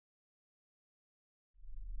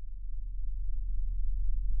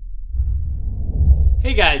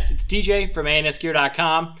Hey guys, it's DJ from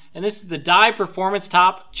ANSgear.com, and this is the Dye Performance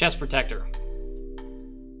Top Chest Protector.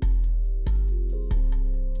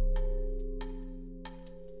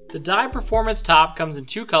 The Dye Performance Top comes in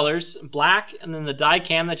two colors, black and then the dye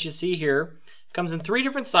cam that you see here. It comes in three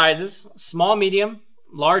different sizes, small, medium,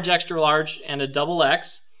 large, extra large, and a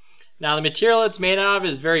XXL. Now the material it's made out of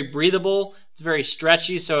is very breathable, it's very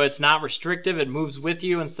stretchy, so it's not restrictive. It moves with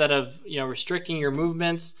you instead of restricting your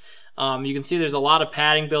movements. You can see there's a lot of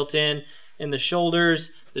padding built in the shoulders,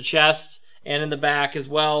 the chest, and in the back as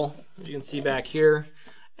well, as you can see back here.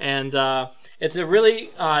 And it's a really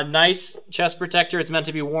nice chest protector. It's meant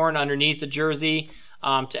to be worn underneath the jersey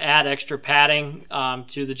to add extra padding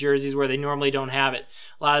to the jerseys where they normally don't have it.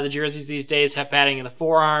 A lot of the jerseys these days have padding in the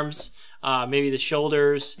forearms, maybe the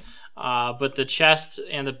shoulders, but the chest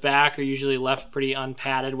and the back are usually left pretty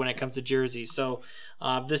unpadded when it comes to jerseys. So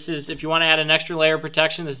this is, if you want to add an extra layer of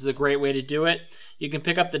protection, this is a great way to do it. You can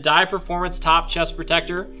pick up the Dye Performance Top Chest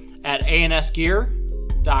Protector at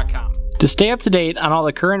ANSgear.com. To stay up to date on all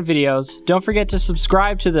the current videos, don't forget to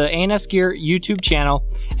subscribe to the ANS Gear YouTube channel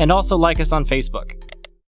and also like us on Facebook.